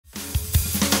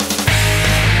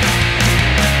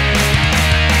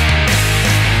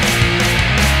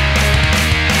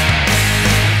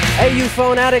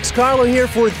Phone Addicts, Carlo here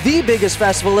for the biggest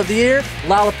festival of the year,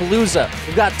 Lollapalooza.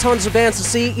 We've got tons of bands to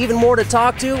see, even more to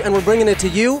talk to, and we're bringing it to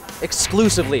you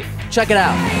exclusively. Check it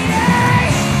out.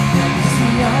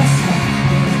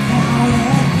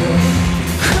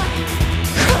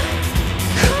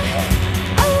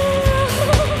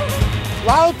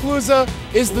 Lollapalooza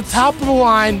is the top of the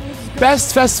line,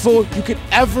 best festival you could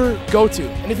ever go to.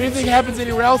 And if anything happens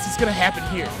anywhere else, it's gonna happen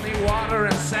here. The water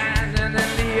and sand and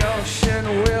in the ocean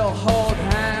will hold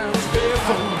hands.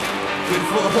 Good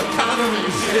for economy,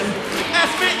 shit.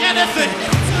 Ask me anything.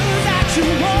 That you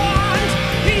want,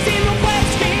 he's in the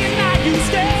West, he's not you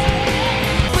stay.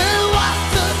 We'll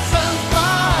watch the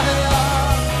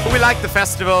transpire. We like the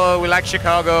festival, we like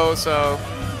Chicago, so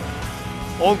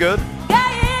all good.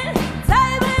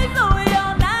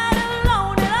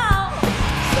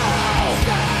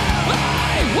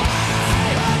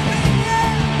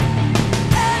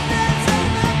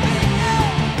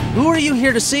 Who are you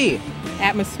here to see?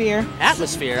 Atmosphere.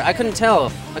 Atmosphere? I couldn't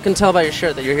tell. I couldn't tell by your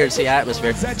shirt that you're here to see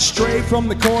Atmosphere. That's straight from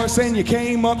the chorus and you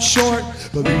came up short.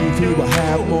 Believe he will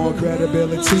have more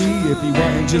credibility if he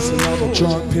wasn't just another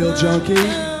drunk pill junkie.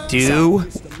 Do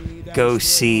go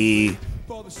see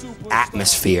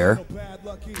Atmosphere.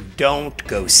 Don't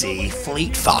go see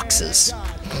Fleet Foxes.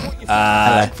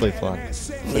 I like Fleet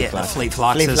Foxes. Yeah, Fleet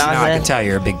Foxes. No, I can tell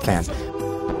you're a big fan.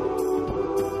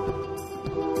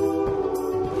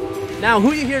 Now,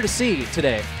 who are you here to see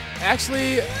today?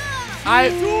 Actually,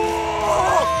 I'm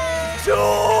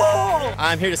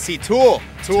here to see Tool.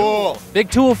 Tool.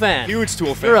 Big Tool fan. Huge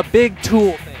Tool fan. You're a big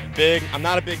Tool fan. Big. I'm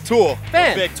not a big Tool.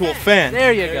 Fan. I'm a big Tool fan.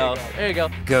 There you go. There you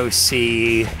go. Go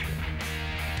see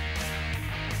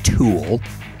Tool.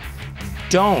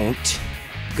 Don't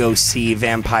go see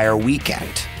Vampire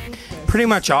Weekend. Pretty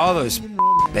much all those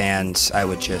bands I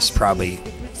would just probably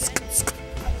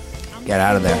get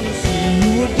out of there.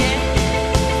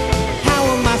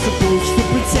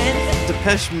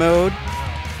 Depeche Mode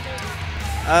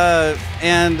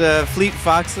and Fleet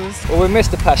Foxes. Well, we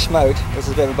missed Depeche Mode, which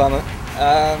is a bit of a bummer.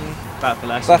 Bad for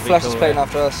Lashes. Bad for Lashes playing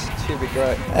after us. Should be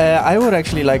great. I would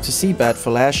actually like to see Bad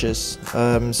for Lashes,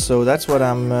 so that's what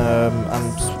I'm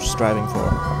striving for.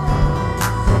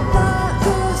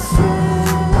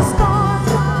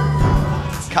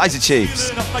 Kaiser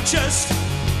Chiefs.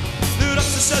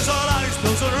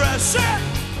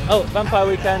 Oh, Vampire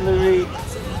Weekend, Lou Reed.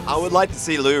 I would like to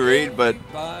see Lou Reed, but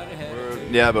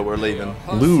we're leaving.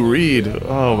 Lou Reed,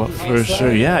 oh, for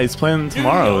sure. Yeah, he's playing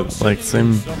tomorrow, like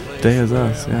same day as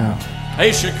us. Yeah.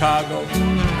 Hey, Chicago.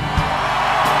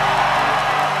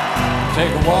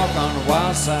 Take a walk on the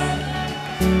wild side.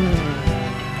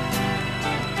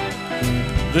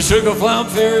 The Sugar Plum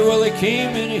Ferry, well, he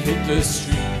came and he hit the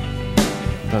street.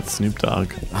 That's Snoop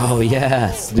Dogg. Oh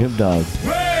yeah, Snoop Dogg.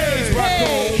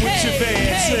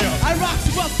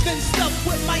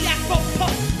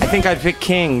 I think I'd pick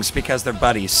Kings because they're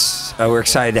buddies. We're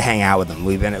excited to hang out with them.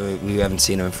 We haven't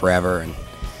seen them in forever, and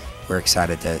we're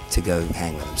excited to go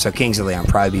hang with them. So Kings of Leon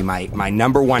probably be my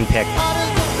 #1 pick.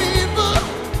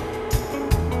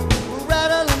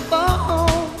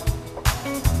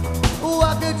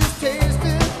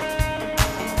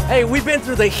 Hey, we've been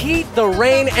through the heat, the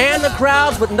rain, and the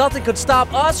crowds, but nothing could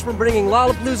stop us from bringing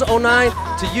Lollapalooza 09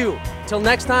 to you. Till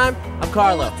next time, I'm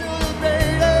Carlo.